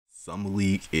Summer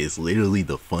League is literally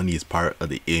the funniest part of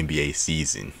the NBA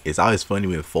season. It's always funny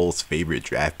when folks' favorite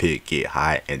draft pick get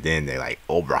hot and then they're like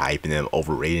overhyping them,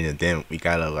 overrating them. Then we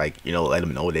gotta let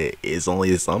them know that it's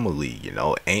only the Summer League,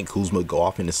 Ain't Kuzma go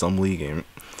off in the Summer League and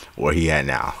where he at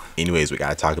now? Anyways, we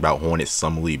gotta talk about Hornets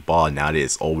Summer League ball now that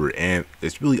it's over, and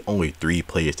there's really only 3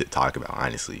 players to talk about,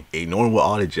 honestly. Ignoring what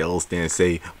all the Gelo stands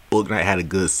say, Bouknight had a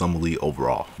good Summer League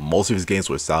overall. Most of his games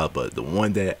were solid, but the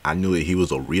one that I knew that he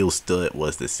was a real stud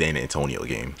was the San Antonio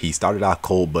game. He started out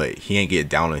cold, but he ain't get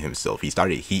down on himself. He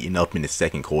started heating up in the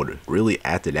second quarter. Really,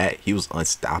 after that, he was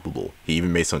unstoppable. He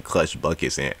even made some clutch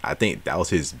buckets, and I think that was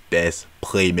his best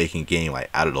playmaking game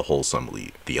out of the whole Summer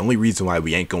League. The only reason why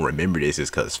we ain't gonna remember this is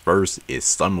because first, it's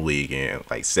Summer League, and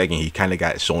second, he kind of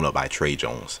got shown up by Trey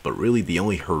Jones. But really, the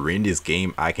only horrendous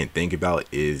game I can think about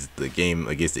is the game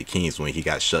against the Kings when he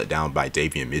got shut down by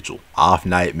Davion Mitchell. Off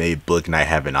night made Bouknight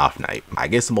have an off night. I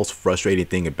guess the most frustrating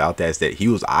thing about that is that he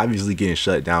was obviously getting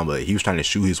shut down, but he was trying to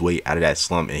shoot his way out of that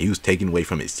slump and he was taken away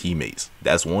from his teammates.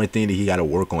 That's one thing that he got to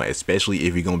work on, especially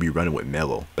if he's going to be running with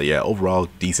Melo. But yeah, overall,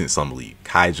 decent Summer League.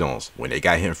 Kai Jones, when they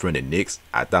got him from the Knicks,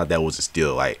 I thought that was a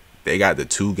steal. They got the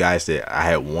 2 guys that I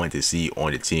had wanted to see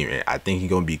on the team, and I think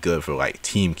he's gonna be good for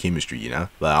team chemistry,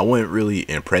 But I wasn't really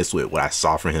impressed with what I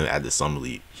saw from him at the Summer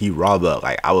League. He raw, but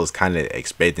I was kind of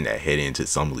expecting that heading into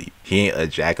Summer League. He ain't a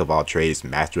jack of all trades,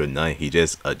 master of none. He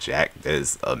just a jack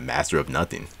that's a master of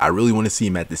nothing. I really want to see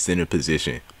him at the center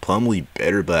position. Plumlee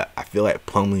better, but I feel like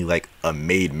Plumlee a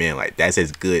made man. That's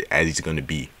as good as he's gonna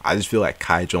be. I just feel like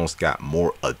Kai Jones got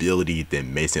more ability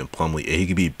than Mason Plumlee, and he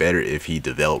could be better if he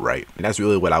developed right. And that's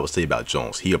really what I would say about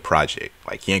Jones. He a project.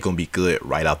 He ain't gonna be good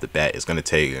right off the bat. It's gonna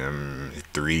take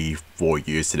 3-4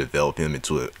 years to develop him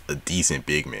into a decent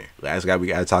big man. Last guy we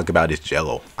gotta talk about is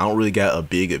Gelo. I don't really got a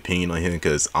big opinion on him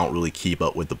because I don't really keep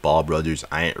up with the Ball brothers.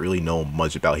 I ain't really know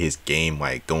much about his game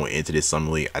going into this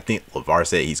Summer League. I think LeVar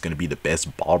said he's gonna be the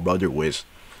best Ball brother, which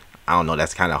I don't know,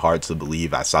 that's kind of hard to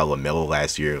believe. I saw Lamelo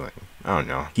last year. I don't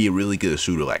know. He a really good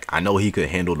shooter. I know he could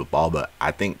handle the ball, but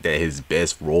I think that his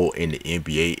best role in the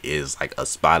NBA is a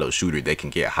spot-up shooter that can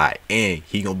get hot, and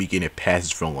he gonna be getting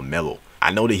passes from Lamelo.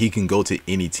 I know that he can go to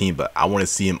any team, but I want to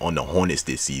see him on the Hornets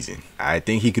this season. I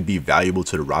think he could be valuable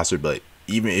to the roster, but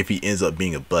even if he ends up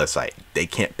being a bust, they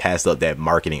can't pass up that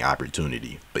marketing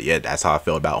opportunity. But yeah, that's how I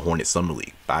felt about Hornets Summer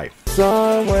League. Bye.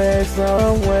 Some way.